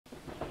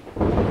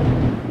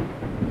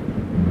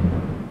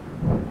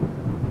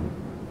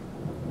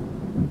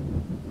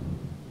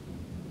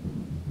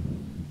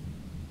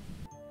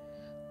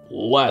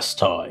Last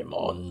time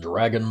on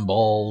Dragon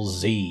Ball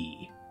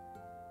Z,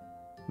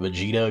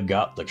 Vegeta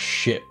got the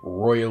shit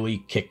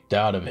royally kicked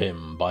out of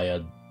him by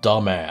a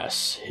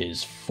dumbass,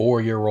 his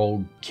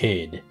 4-year-old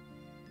kid,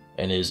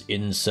 and his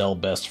incel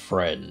best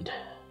friend.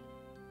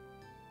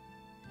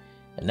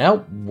 And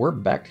now we're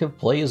back to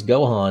play as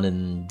Gohan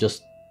and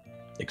just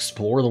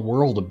explore the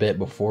world a bit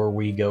before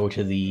we go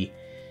to the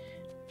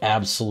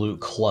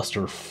absolute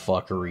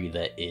clusterfuckery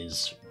that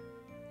is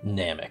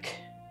Namek.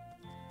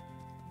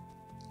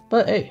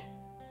 But hey,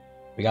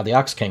 we got the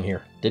Ox King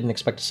here. Didn't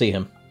expect to see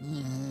him.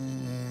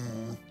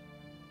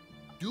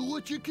 Do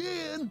what you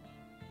can.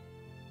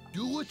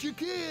 Do what you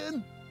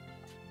can.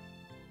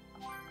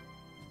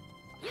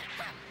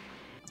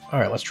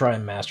 Alright, let's try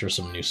and master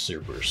some new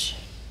supers.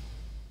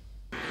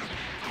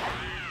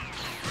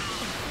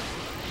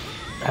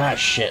 Ah,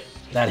 shit.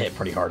 That hit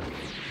pretty hard.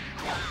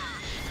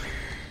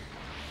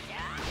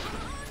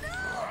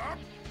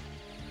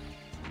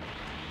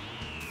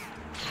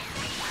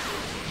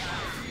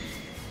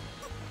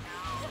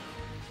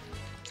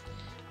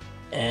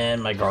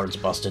 And my guard's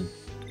busted.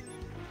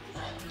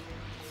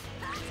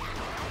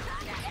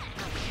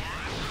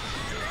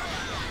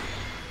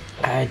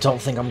 I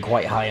don't think I'm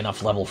quite high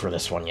enough level for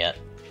this one yet.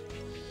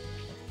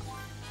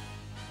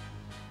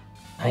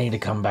 I need to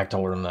come back to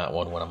learn that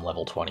one when I'm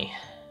level 20.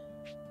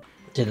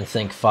 Didn't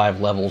think 5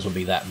 levels would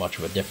be that much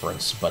of a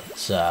difference, but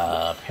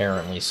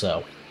apparently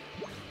so.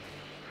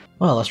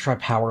 Well, let's try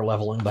power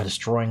leveling by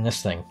destroying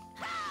this thing.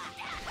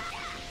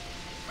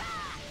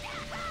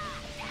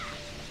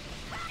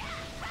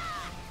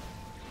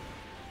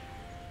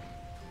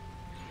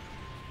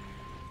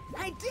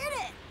 I did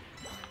it!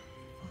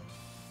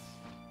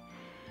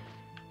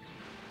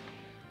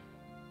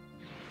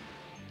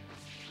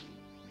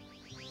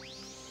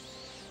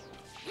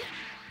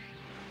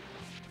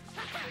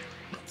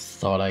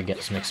 Thought I'd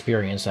get some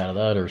experience out of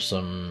that, or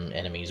some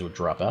enemies would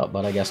drop out,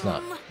 but I guess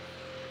not. You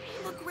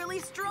look really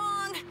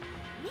strong.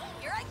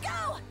 Here I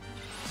go!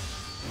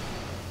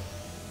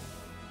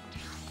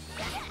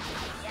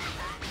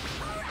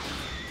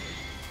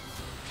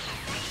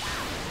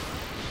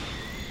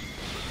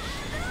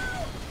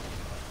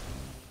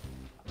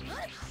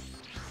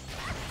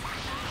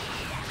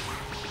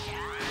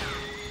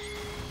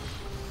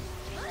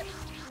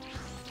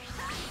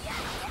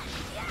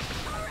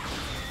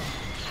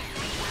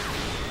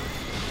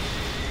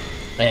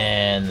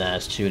 And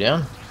that's 2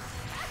 down.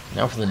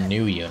 Now for the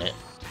new unit.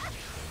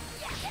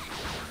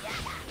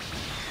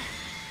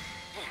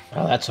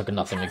 Oh, that took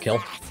nothing to kill.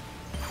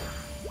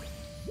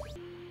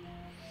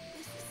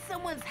 This is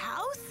someone's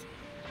house?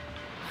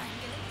 I'm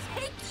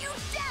gonna take you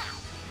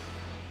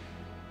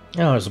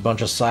down! Oh, there's a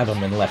bunch of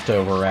Cybermen left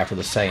over after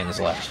the Saiyans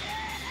left.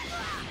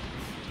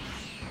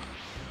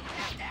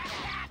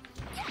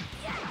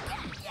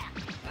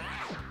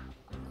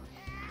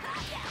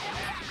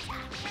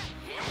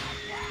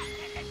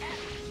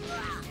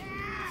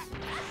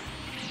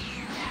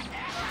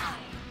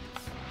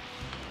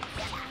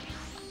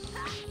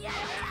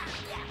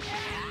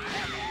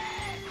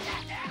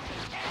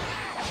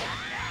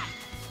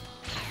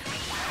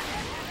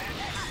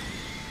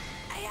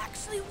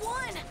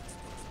 Won!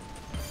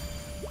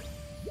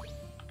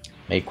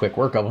 Made quick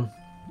work of them.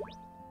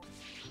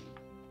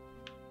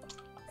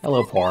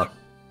 Hello, Par.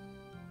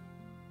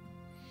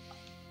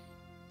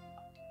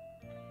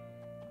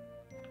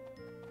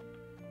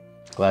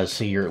 Glad to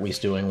see you're at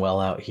least doing well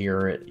out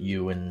here at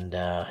you and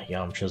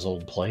Yamcha's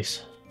old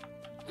place.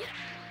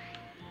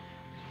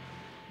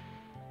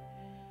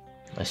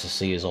 Nice to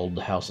see his old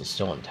house is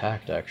still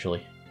intact,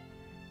 actually.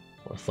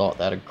 Would have thought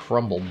that had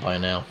crumbled by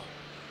now.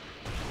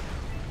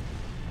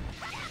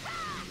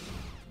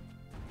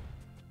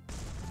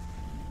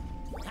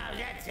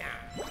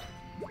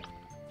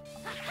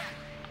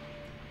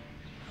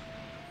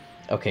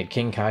 Okay,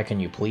 King Kai, can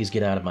you please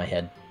get out of my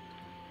head?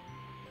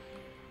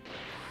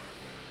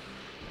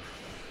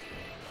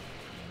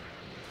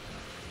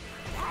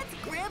 That's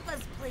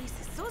Grandpa's place.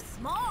 It's so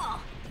small.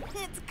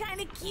 It's kind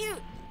of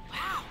cute.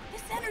 Wow,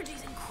 this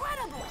energy's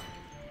incredible.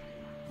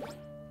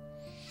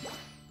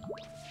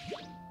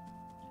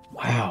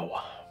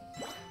 Wow.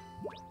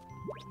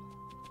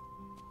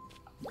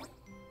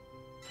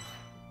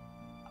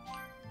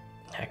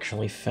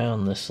 Actually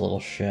found this little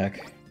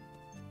shack.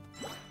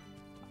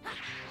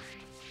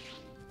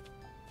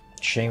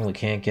 Shame we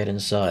can't get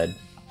inside.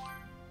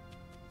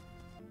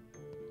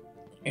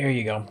 Here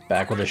you go,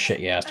 back with the shit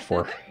you asked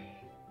for.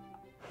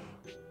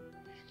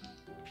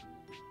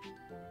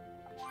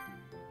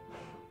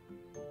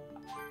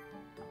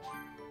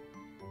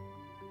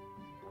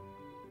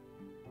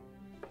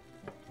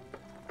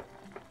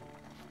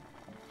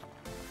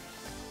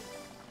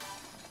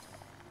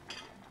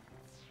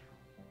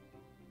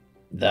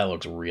 That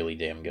looks really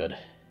damn good.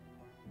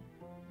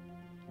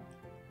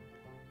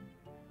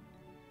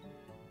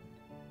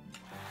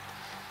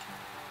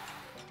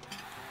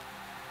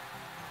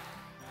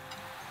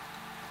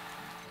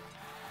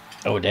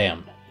 Oh,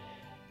 damn.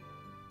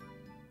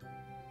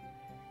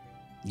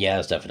 Yeah,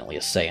 it's definitely a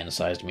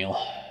Saiyan-sized meal.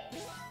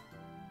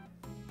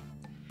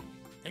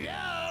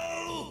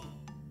 Hello?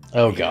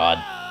 Oh, God.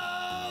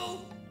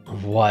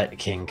 What,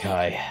 King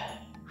Kai?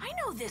 I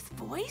know this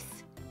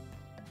voice.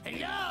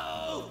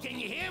 Hello? Can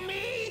you hear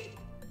me?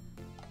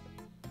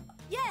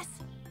 Yes,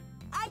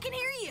 I can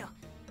hear you.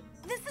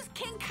 This is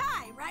King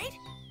Kai, right?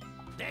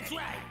 That's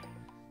right.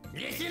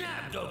 Listen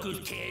up, Goku's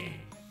kid.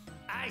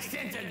 I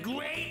sense a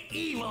great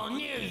evil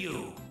near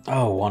you.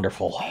 Oh,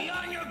 wonderful. Be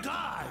on your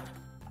guard.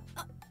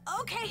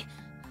 Okay,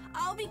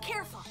 I'll be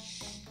careful.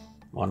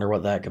 Wonder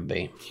what that could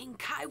be. King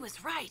Kai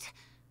was right.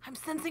 I'm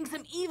sensing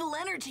some evil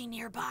energy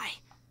nearby.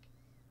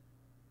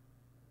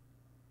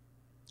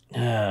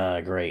 Ah,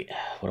 great.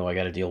 What do I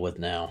gotta deal with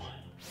now?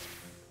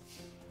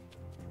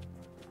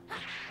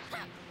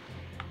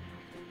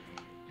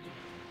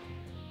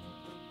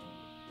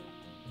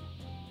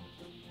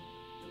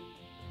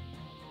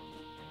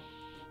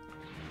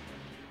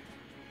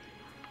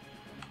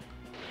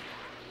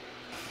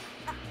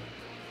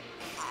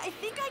 I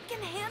think I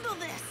can handle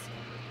this.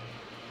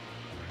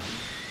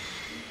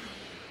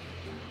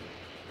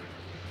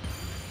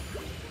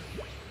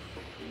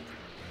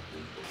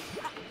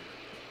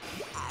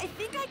 I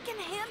think I can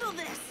handle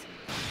this.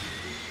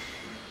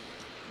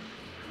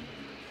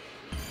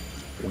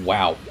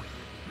 Wow.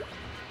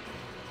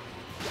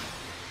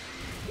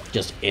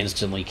 Just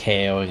instantly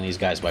KOing these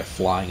guys by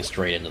flying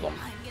straight into them.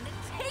 I'm gonna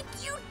take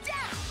you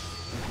down.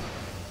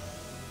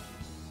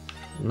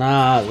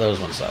 Nah, those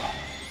ones though.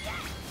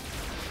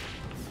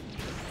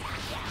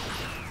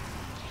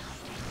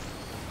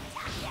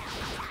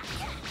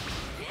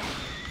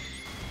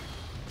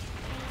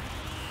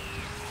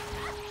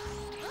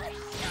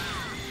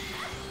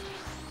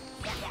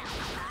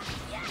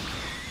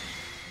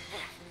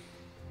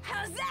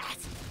 How's that?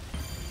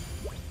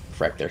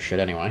 Wreck their shit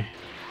anyway.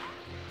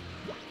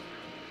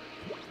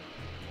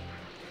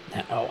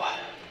 Now,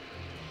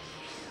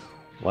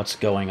 what's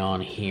going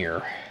on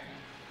here?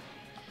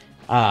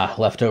 Ah,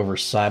 leftover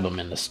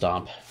Cybermen to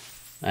stomp.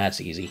 That's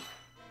easy.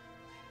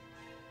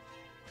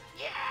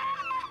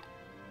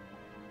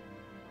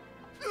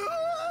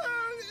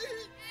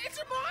 It's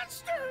a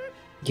monster!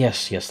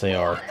 Yes, yes they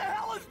are. What the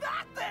hell is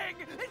that thing?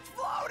 It's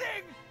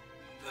floating!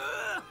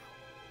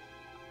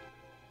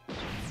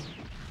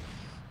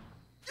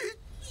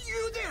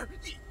 You there!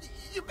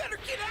 You better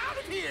get out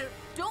of here!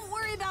 Don't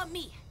worry about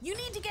me. You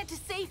need to get to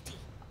safety.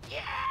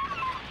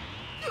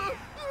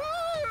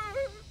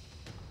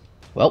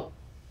 Well,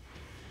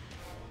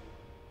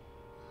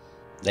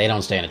 they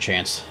don't stand a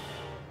chance.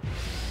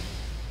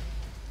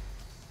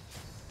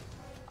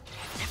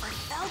 Never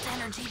felt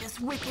energy this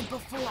wicked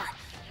before.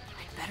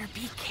 I better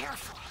be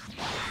careful.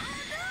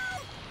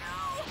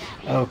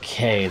 No!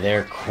 Okay,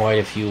 they're quite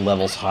a few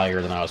levels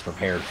higher than I was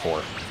prepared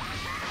for.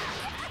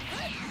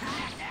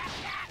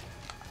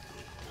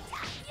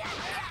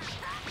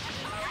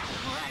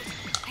 Alright,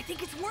 I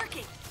think it's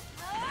working.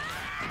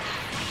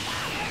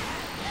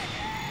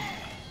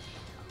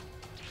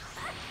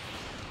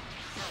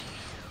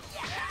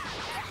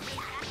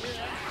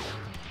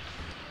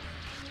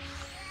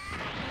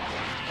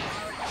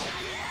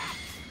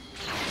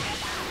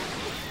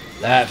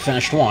 That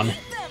finished one.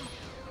 Hit them!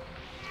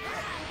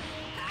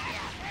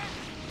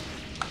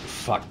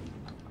 Fuck.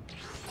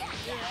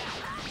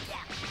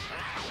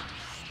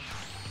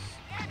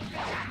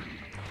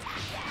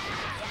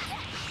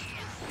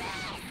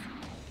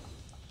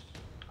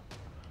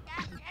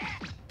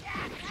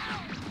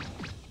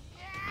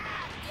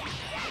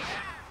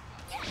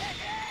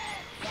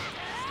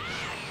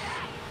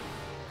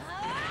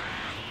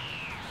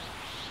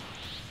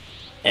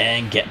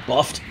 And get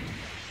buffed.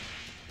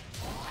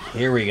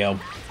 Here we go.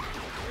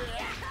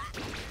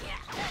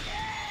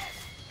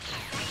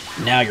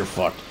 Now you're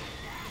fucked.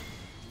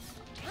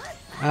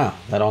 Ah,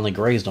 that only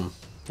grazed them.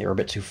 They were a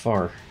bit too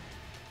far.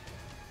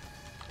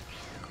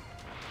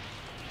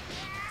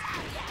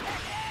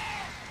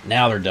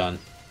 Now they're done.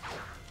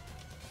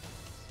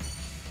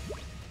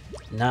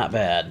 Not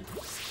bad.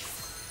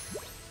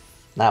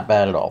 Not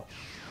bad at all.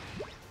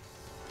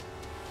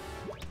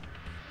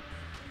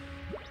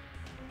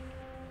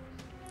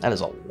 That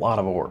is a lot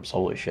of orbs,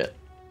 holy shit.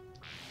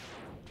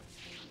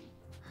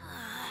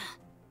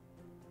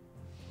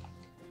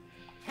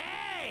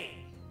 Hey!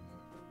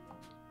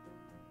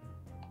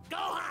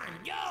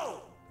 Gohan,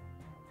 yo!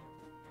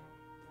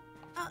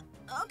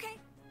 Okay.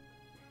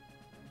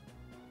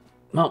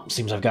 Well,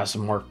 seems I've got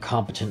some more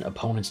competent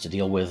opponents to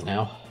deal with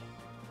now.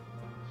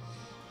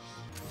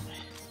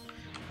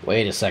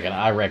 Wait a second,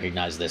 I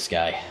recognize this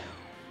guy.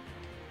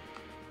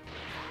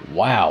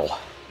 Wow.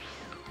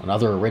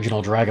 Another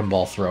original Dragon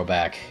Ball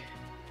throwback.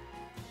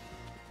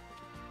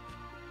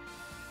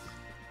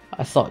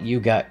 I thought you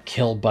got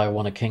killed by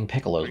one of King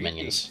Piccolo's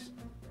minions.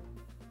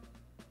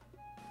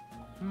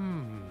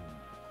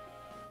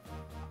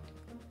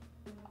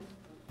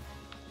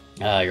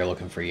 Ah, you're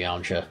looking for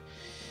Yamcha.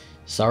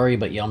 Sorry,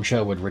 but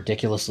Yamcha would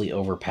ridiculously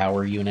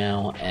overpower you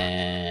now,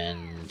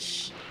 and...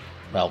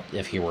 well,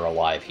 if he were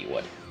alive, he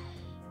would.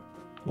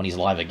 When he's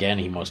alive again,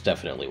 he most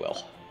definitely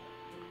will.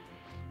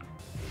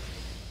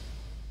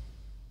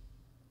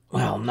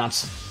 Well,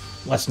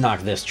 let's knock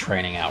this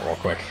training out real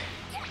quick.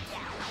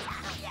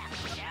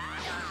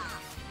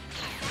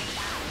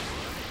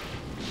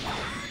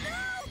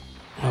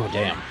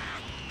 damn.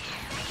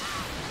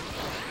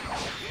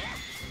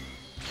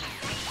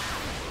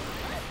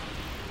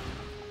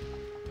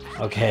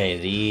 Okay,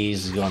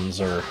 these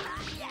guns are...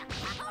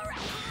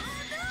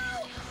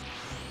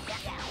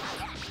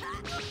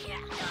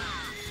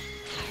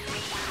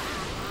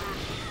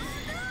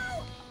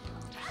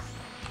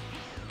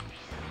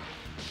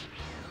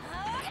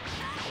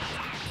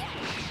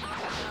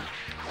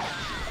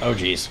 Oh,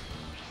 jeez.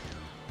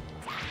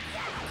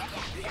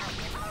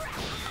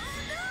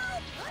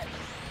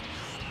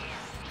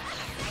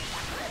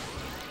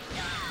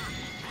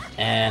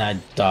 And I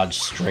dodged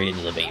straight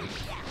into the beam.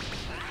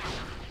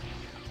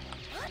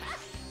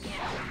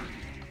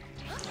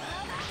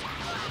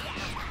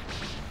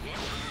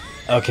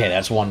 Okay,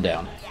 that's one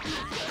down.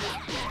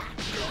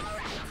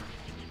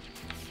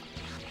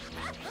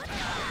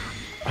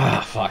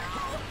 Ah, fuck.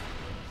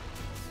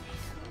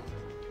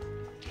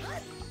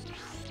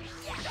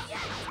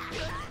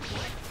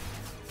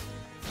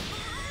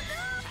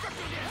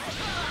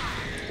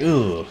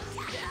 Ooh.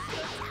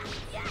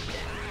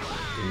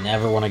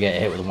 Never want to get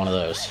hit with one of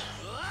those.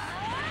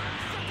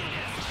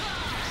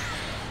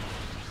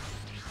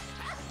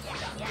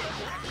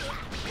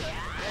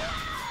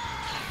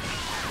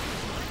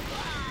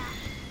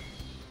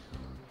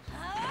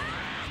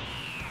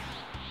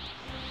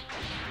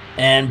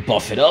 And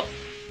buff it up.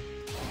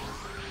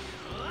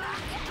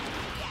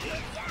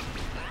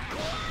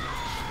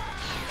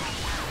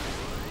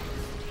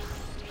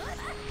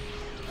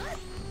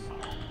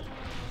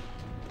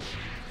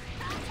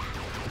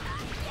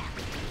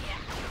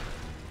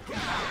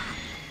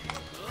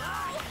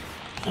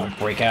 I'll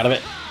break out of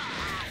it.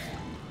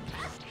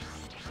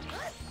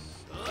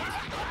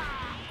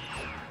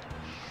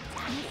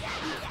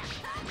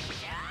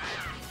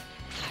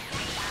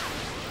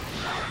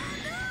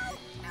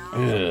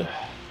 Ugh.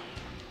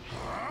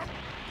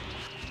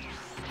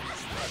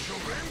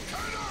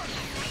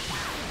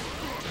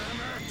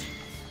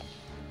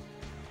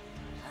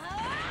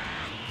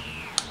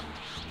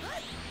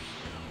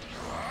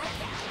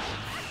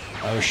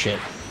 Oh shit.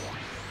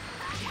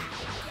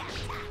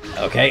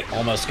 Okay,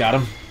 almost got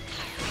him.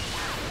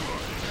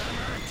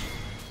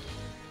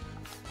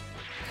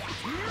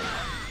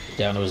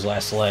 Down to his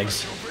last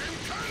legs.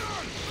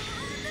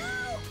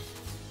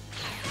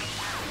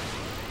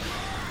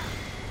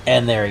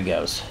 And there he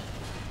goes.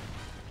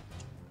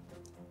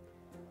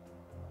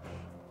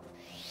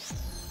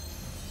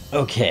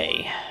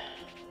 Okay.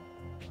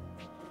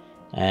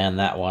 And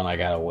that one I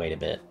gotta wait a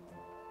bit.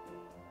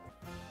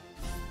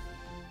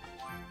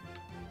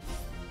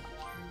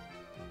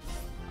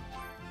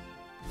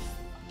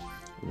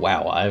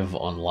 Wow, I've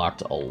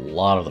unlocked a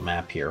lot of the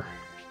map here.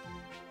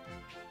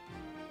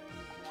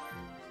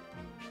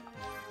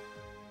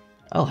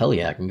 Oh, hell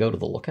yeah, I can go to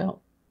the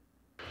lookout.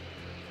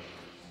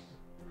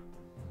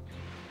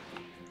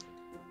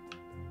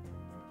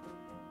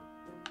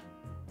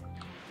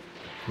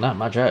 Not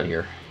much out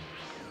here.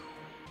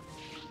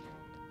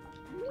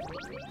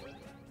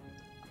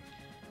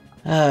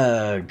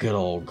 Good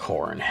old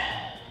corn.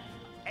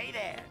 Hey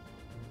there.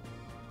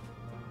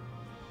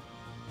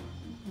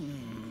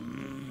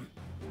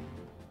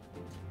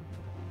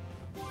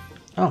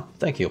 Oh,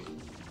 thank you.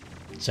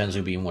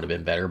 Senzu Beam would have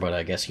been better, but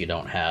I guess you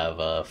don't have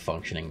a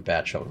functioning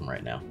batch of them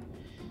right now.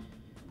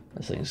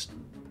 Those things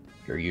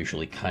are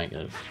usually kind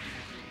of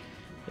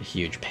a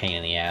huge pain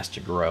in the ass to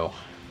grow.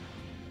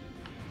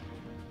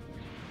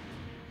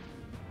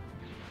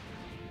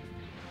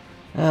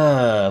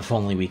 If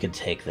only we could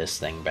take this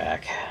thing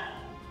back.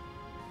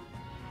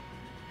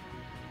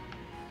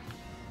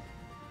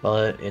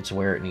 But it's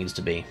where it needs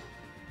to be.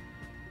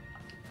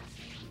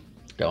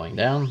 Going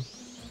down.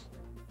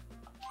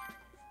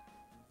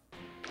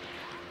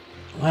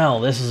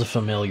 Well, this is a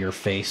familiar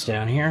face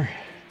down here.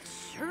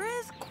 Sure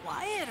is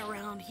quiet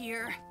around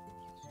here.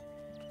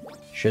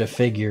 Should have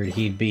figured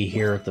he'd be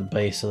here at the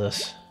base of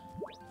this.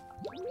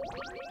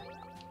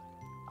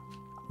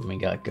 We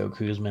got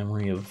Goku's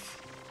memory of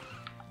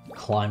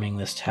climbing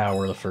this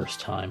tower the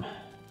first time.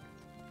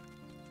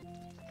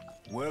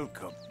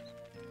 Welcome.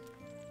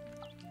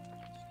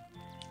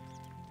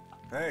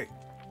 Hey.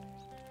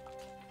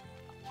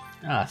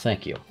 Ah,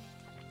 thank you.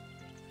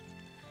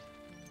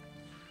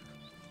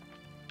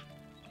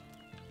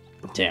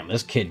 Damn,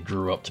 this kid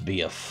grew up to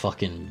be a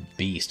fucking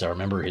beast. I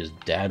remember his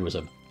dad was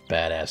a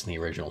badass in the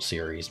original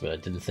series, but I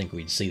didn't think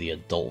we'd see the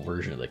adult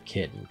version of the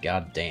kid, and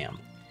goddamn.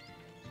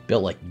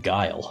 Built like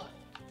Guile.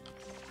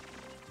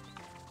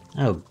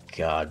 Oh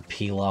god,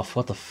 Pilaf,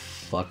 what the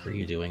fuck are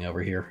you doing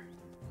over here?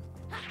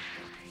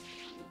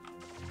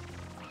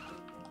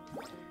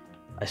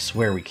 I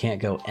swear we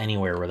can't go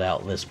anywhere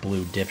without this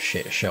blue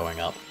dipshit showing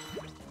up.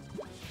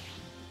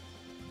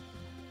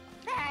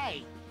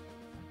 Hey.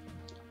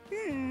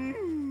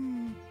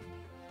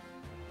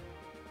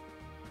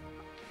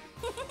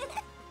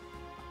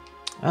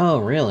 Oh,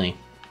 really?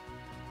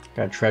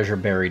 Got treasure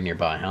buried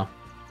nearby, huh?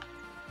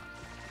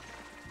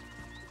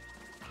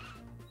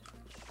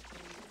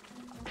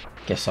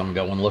 Guess I'm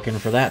going looking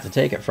for that to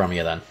take it from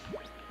you then.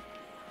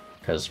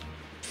 'Cause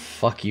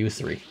fuck you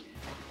three.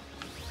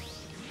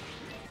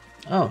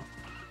 Oh.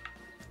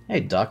 Hey,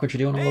 Doc, what you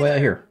doing all the way out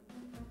here?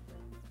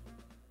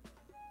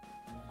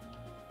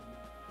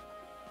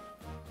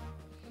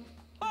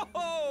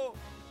 Oh.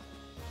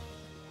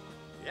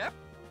 Yep.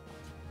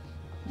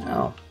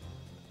 Oh.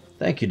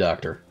 Thank you,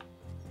 Doctor.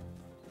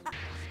 Got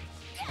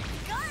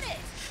it!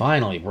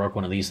 Finally broke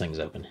one of these things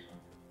open.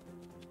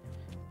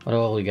 What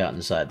all we got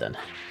inside, then?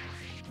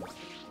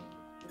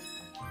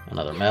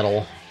 Another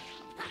medal.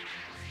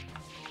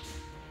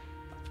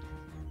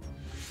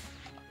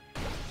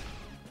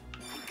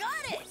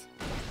 Got it!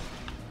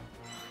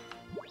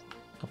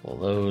 Couple of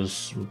those.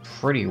 Some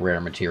pretty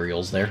rare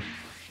materials there.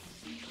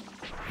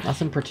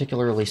 Nothing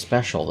particularly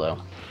special, though.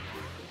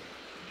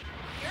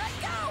 Here I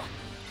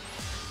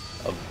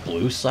go! A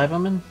blue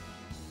Cyberman?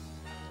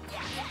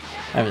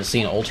 I haven't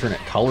seen alternate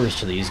colors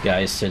to these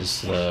guys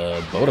since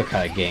the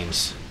Budokai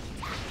games.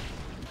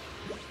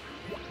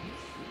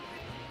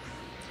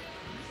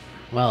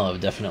 Well, I've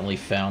definitely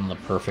found the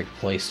perfect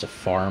place to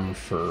farm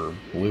for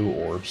blue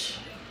orbs.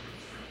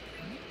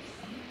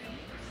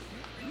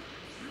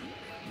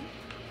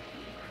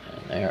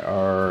 And there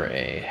are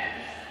a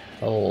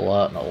whole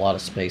lot and a lot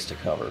of space to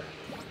cover.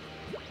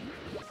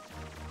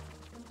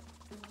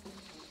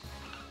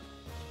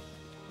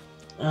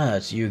 Ah,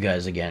 it's you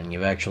guys again.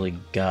 You've actually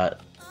got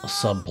a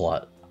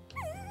subplot.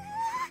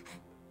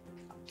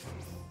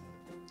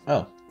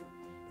 Oh.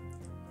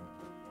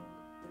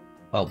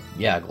 Well,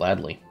 yeah,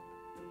 gladly.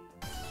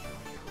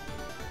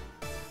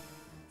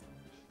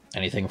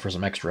 Anything for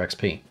some extra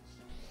XP.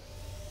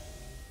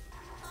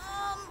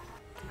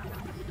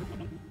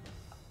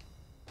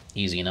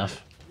 Easy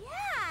enough.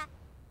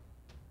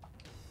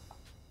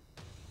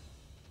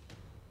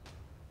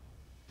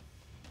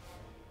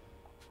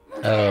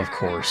 Yeah! Of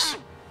course.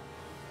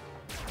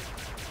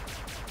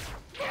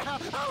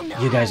 Oh no!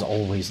 You guys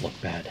always look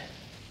bad.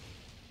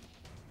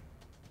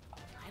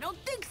 I don't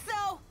think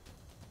so!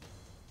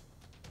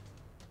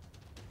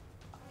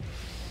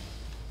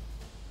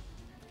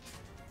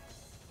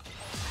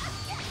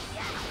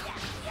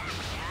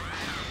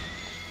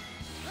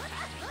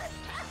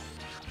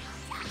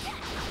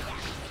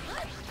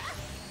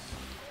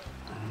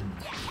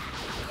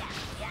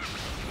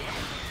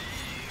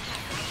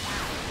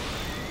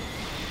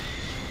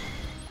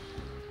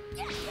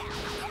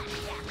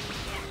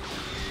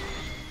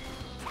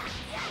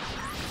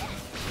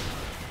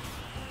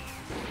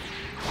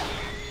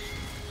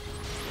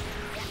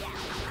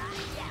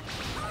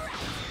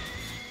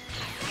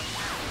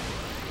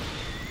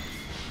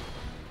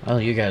 Well,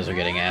 you guys are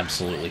getting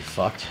absolutely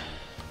fucked.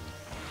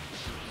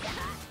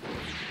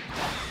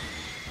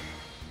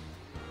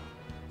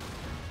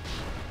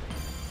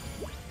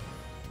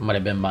 Might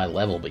have been my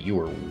level, but you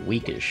were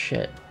weak as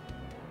shit.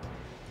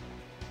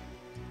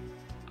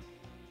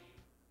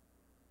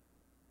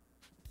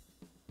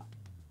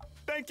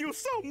 Thank you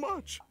so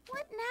much.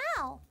 What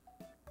now?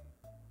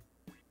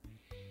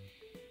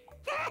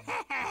 Copy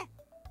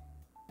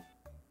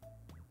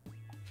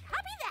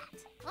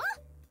that! Huh?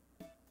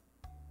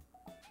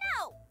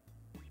 No!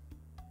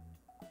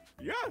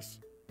 Yes.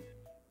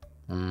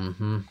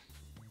 Mm-hmm.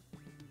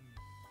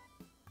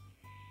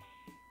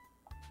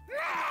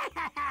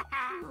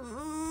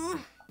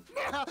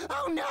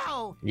 Oh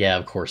no! Yeah,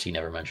 of course he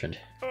never mentioned.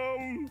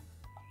 Yeah.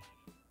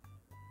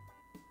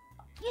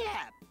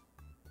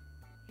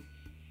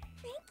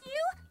 Thank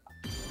you.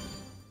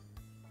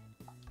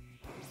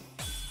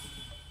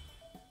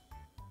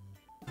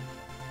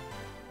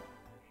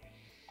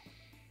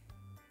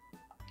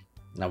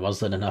 Now, was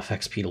that enough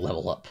XP to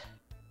level up?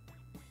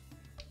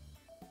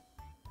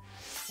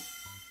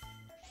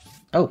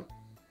 Oh.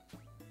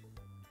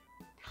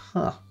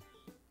 Huh.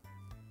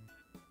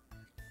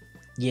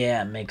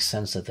 Yeah, it makes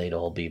sense that they'd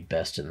all be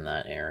best in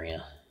that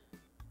area.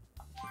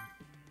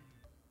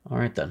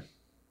 Alright then.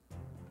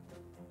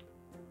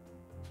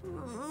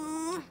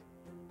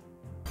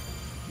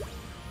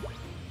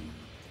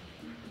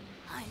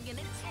 I'm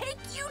gonna take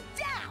you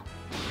down.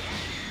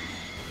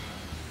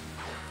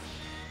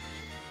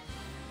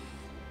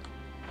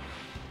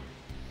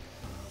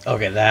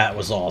 Okay, that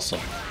was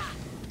awesome.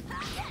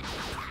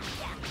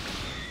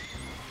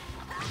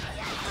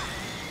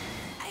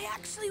 I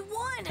actually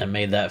won. I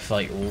made that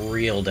fight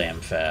real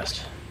damn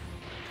fast.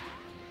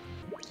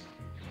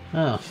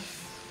 Oh,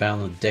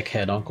 found the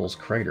dickhead uncle's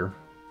crater.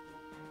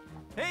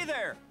 Hey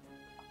there.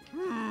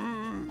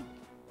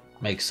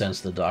 Makes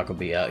sense the doc will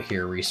be out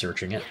here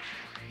researching it.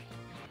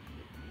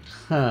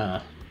 Huh.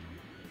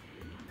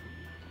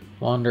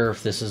 Wonder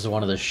if this is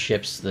one of the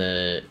ships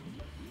that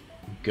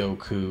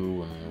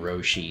Goku and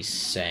Roshi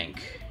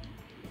sank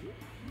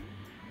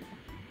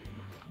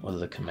with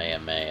the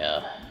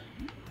Kamehameha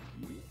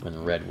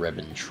when Red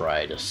Ribbon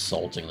tried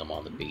assaulting them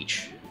on the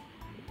beach.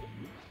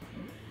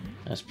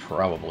 That's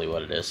probably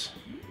what it is.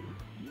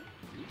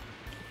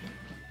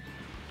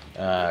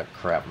 Ah,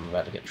 crap, I'm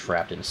about to get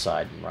trapped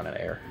inside and run out of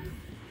air.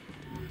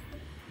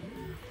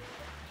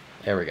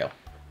 There we go.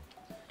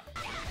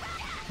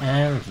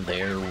 And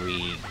there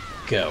we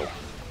go.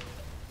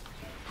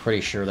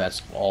 Pretty sure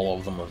that's all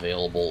of them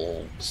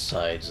available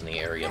besides in the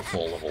area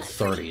full level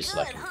 30s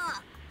that I can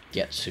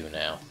get to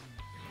now.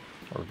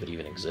 Or if it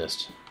even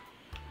exists.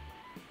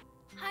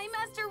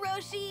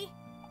 Roshi.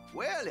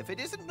 Well, if it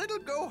isn't little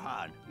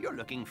Gohan, you're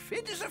looking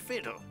fit as a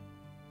fiddle.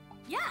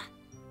 Yeah.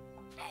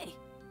 Hey,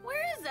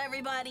 where is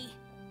everybody?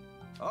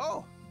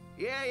 Oh,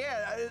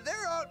 yeah,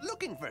 they're out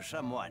looking for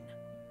someone.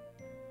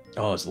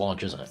 Oh, it's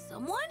Launch, isn't it?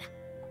 Someone?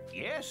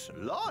 Yes,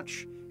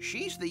 Launch.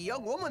 She's the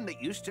young woman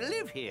that used to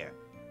live here.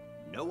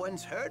 No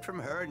one's heard from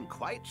her in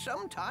quite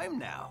some time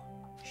now.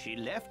 She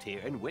left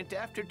here and went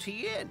after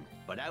Tien,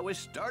 but I was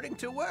starting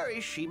to worry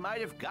she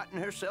might have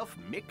gotten herself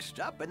mixed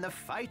up in the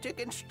fight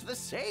against the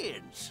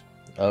Saiyans.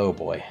 Oh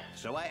boy.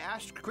 So I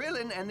asked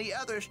Krillin and the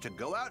others to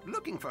go out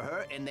looking for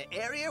her in the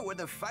area where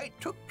the fight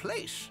took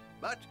place.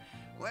 But,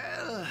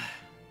 well...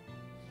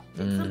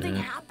 Did something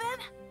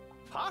happen?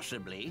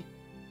 Possibly.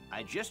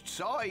 I just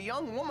saw a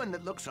young woman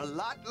that looks a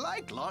lot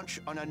like Launch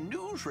on a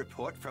news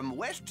report from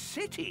West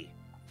City.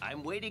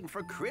 I'm waiting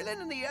for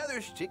Krillin and the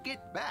others to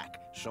get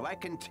back so I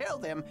can tell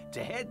them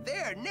to head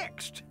there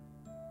next.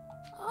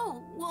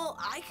 Oh, well,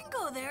 I can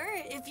go there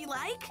if you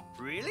like.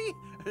 Really?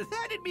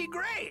 That'd be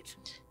great.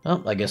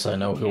 Well, I guess I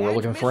know who we're Can't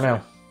looking miss for her.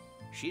 now.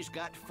 She's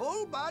got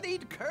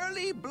full-bodied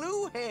curly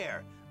blue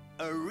hair.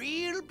 A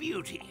real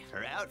beauty.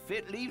 Her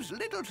outfit leaves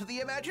little to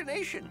the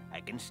imagination. I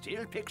can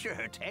still picture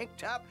her tank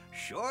top,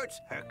 shorts,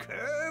 her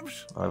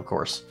curves. Of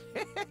course.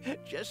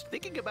 Just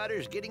thinking about her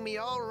is getting me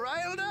all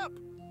riled up.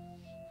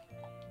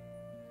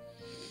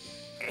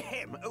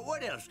 Ahem,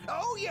 what else?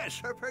 Oh, yes,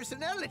 her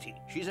personality.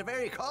 She's a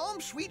very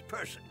calm, sweet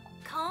person.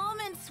 Calm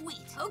and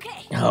sweet.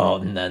 Okay. Oh,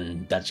 and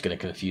then that's gonna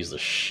confuse the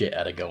shit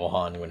out of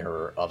Gohan when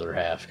her other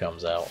half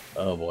comes out.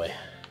 Oh boy.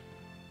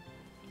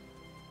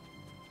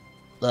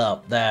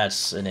 Well,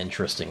 that's an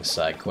interesting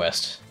side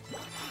quest.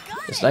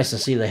 It's nice to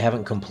see they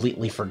haven't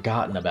completely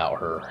forgotten about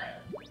her.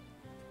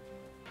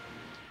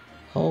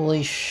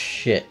 Holy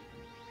shit.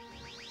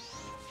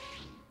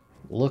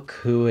 Look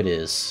who it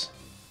is.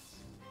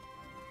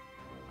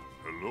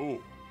 Hello.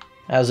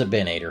 How's it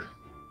been, Ader?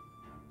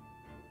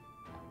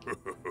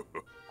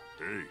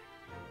 Hey.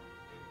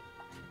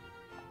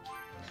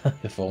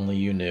 If only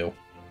you knew.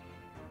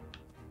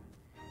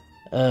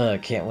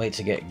 Can't wait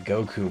to get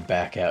Goku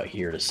back out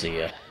here to see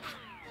ya.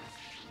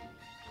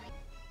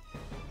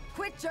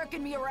 Quit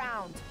jerking me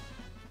around.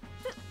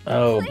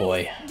 Oh Please,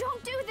 boy.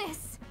 Don't do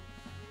this.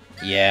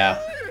 Yeah.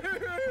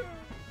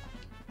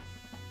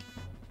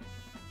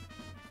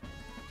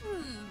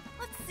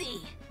 Let's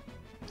see.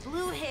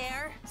 Blue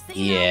hair. Same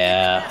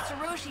Yeah. outfit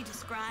that Master Roshi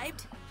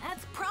described.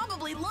 That's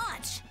probably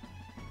Launch.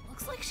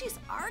 Looks like she's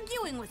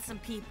arguing with some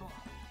people.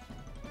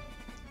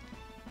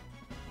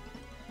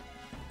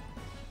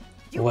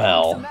 You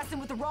Well. are messing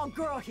with the wrong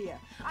girl here.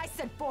 I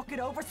said fork it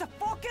over, so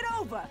fork it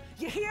over.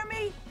 You hear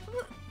me?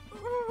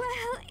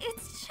 Well,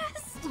 it's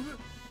just...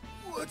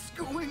 What's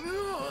going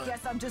on?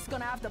 Guess I'm just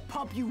gonna have to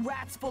pump you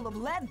rats full of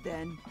lead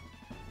then.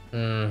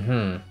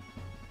 Mm-hmm.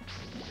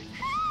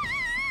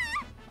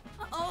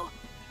 Uh-oh.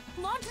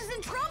 Launch is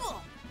in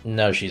trouble.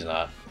 No, she's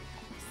not.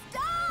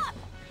 Stop!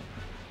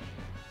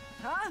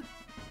 Huh?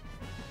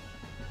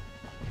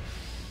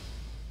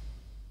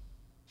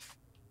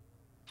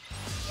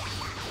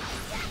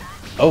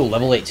 Oh,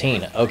 level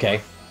 18.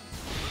 Okay.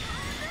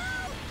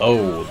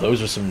 Oh,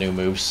 those are some new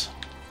moves.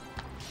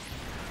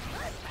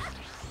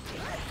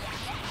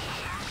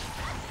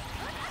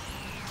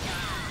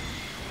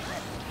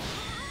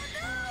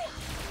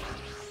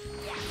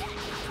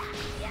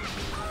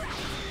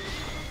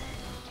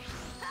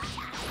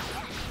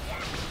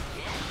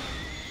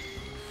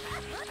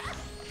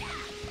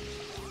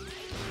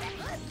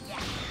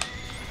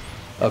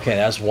 Okay,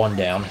 that's one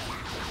down.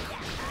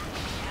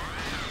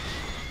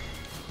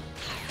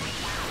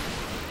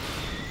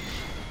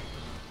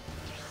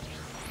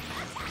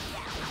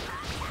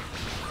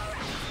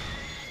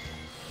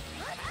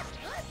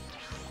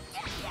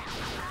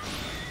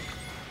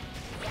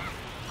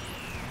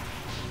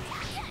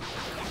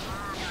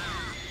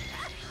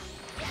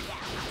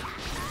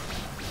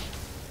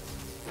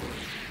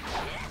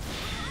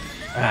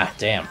 Ah,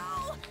 damn.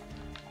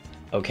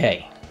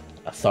 Okay.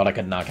 I thought I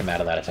could knock him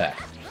out of that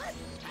attack.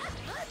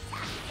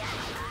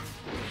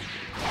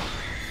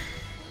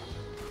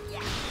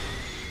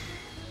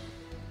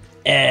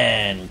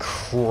 And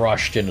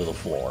crushed into the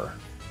floor.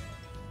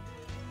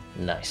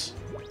 Nice.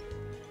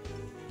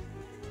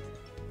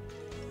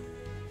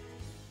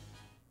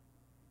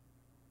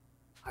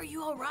 Are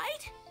you all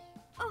right?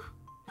 Oh,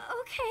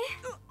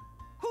 okay.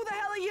 Who the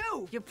hell are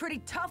you? You're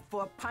pretty tough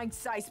for a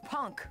pint-sized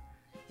punk.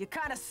 You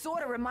kinda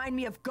sorta remind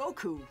me of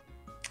Goku.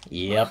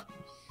 Yep.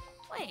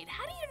 Wait,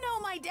 how do you know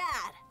my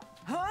dad?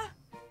 Huh?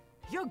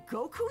 You're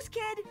Goku's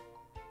kid?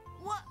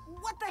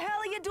 What the hell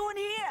are you doing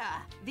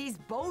here? These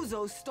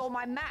bozos stole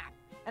my map,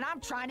 and I'm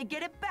trying to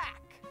get it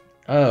back.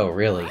 Oh,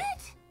 really?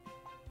 What?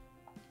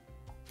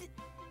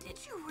 Did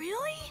you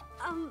really?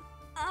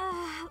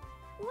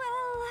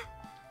 Well...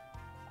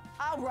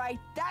 All right,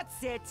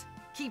 that's it.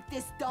 Keep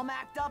this dumb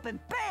act up and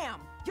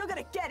bam! You're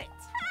gonna get it.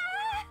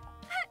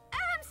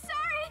 I'm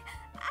sorry.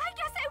 I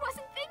guess I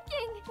wasn't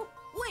thinking.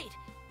 Wait,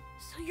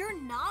 so you're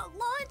not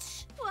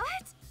Launch?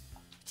 What?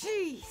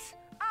 Jeez,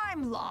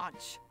 I'm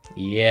Launch.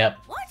 Yep.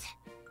 What?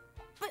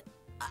 But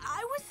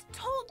I was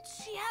told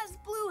she has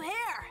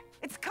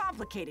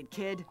complicated,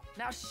 kid.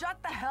 Now shut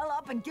the hell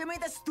up and give me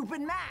the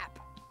stupid map.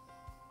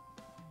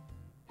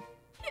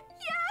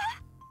 Yeah?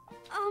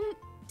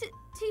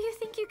 Do you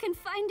think you can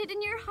find it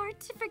in your heart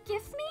to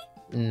forgive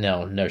me?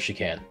 No, she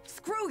can't.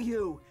 Screw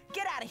you!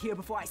 Get out of here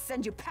before I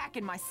send you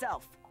packing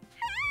myself.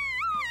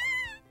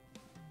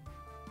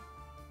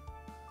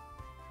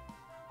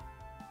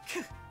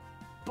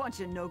 Bunch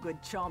of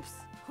no-good chumps.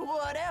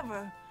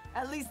 Whatever.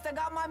 At least I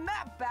got my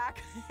map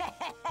back.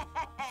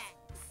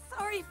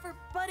 Sorry for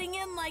butting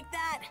in like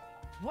that.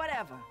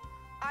 Whatever.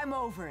 I'm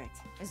over it.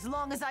 As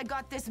long as I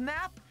got this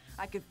map,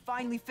 I could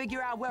finally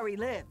figure out where he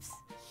lives.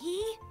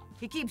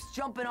 He keeps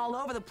jumping all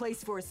over the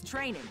place for his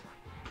training.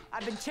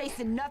 I've been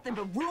chasing nothing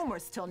but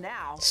rumors till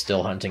now.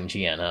 Still hunting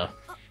Tien, huh?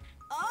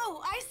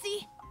 Oh, I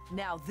see.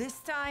 Now this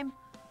time,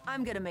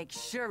 I'm gonna make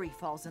sure he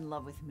falls in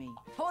love with me.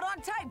 Hold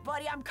on tight,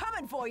 buddy. I'm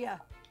coming for you.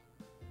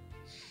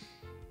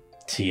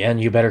 Tien,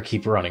 you better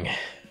keep running.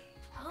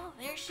 Oh,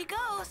 there she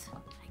goes.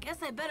 I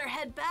guess I better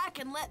head back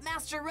and let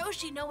Master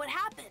Roshi know what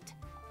happened.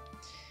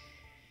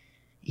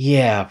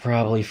 Yeah,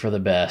 probably for the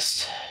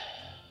best.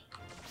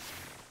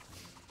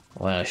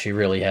 Wow, she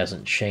really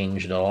hasn't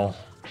changed at all.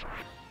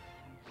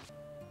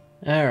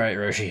 Alright,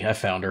 Roshi, I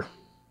found her.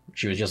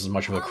 She was just as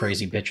much of a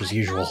crazy bitch as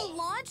usual. I found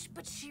Launch,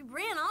 but she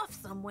ran off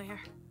somewhere.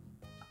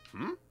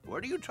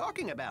 What are you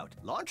talking about?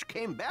 Launch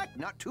came back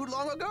not too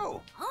long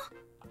ago. Huh?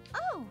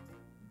 Oh,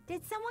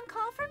 did someone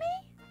call for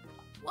me?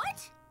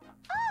 What?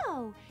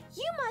 Oh,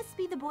 you must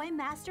be the boy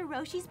Master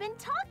Roshi's been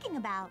talking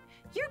about.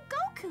 You're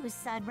Goku's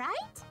son, right?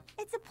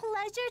 It's a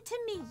pleasure to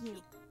meet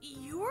you.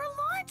 You're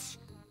Launch?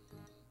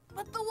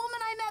 But the woman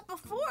I met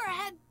before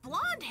had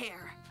blonde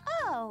hair.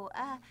 Oh,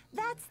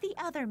 that's the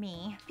other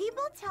me.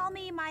 People tell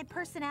me my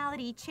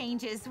personality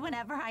changes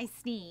whenever I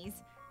sneeze.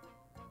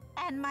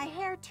 And my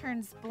hair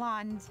turns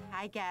blonde,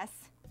 I guess.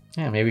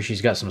 Yeah, maybe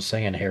she's got some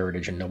Saiyan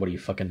heritage and nobody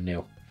fucking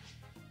knew.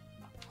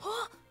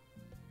 Huh?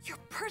 Your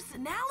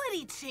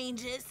personality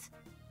changes?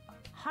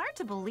 Hard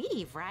to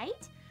believe,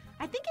 right?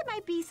 I think it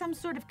might be some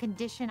sort of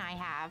condition I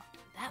have.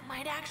 That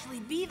might actually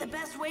be the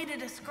best way to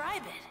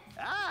describe it.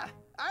 Ah,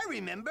 I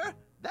remember.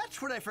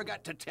 That's what I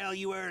forgot to tell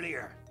you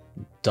earlier.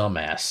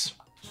 Dumbass.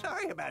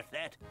 Sorry about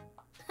that.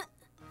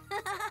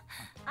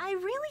 I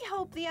really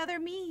hope the other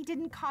me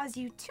didn't cause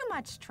you too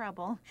much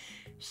trouble.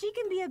 She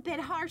can be a bit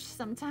harsh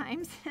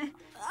sometimes.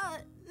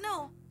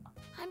 No.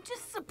 I'm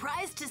just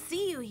surprised to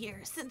see you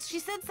here, since she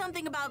said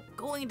something about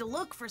going to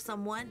look for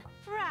someone.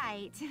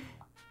 Right.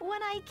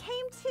 When I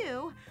came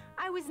to,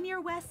 I was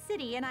near West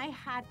City and I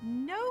had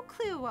no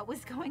clue what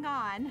was going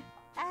on.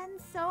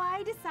 And so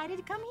I decided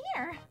to come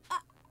here.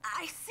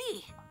 I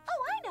see.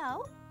 Oh, I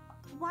know.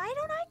 Why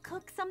don't I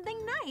cook something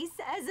nice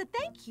as a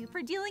thank you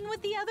for dealing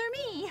with the other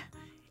me?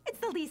 It's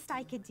the least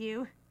I could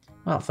do.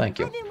 Well, thank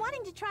you. I've been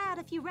wanting to try out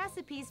a few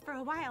recipes for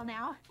a while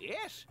now.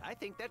 Yes, I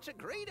think that's a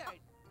great idea.